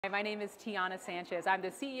My name is Tiana Sanchez. I'm the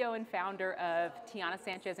CEO and founder of Tiana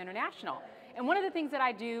Sanchez International. And one of the things that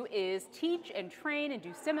I do is teach and train and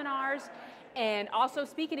do seminars and also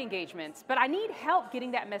speaking engagements. But I need help getting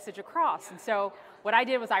that message across. And so what I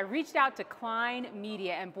did was I reached out to Klein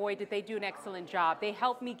Media, and boy, did they do an excellent job. They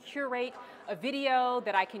helped me curate a video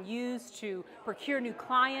that I can use to procure new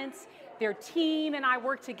clients. Their team and I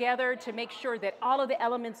worked together to make sure that all of the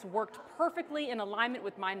elements worked perfectly in alignment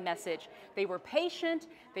with my message. They were patient,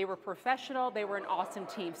 they were professional, they were an awesome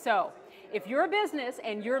team. So if you're a business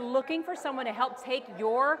and you're looking for someone to help take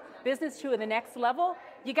your business to the next level,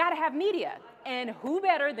 you gotta have media. And who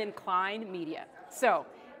better than Klein Media? So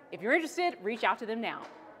if you're interested, reach out to them now.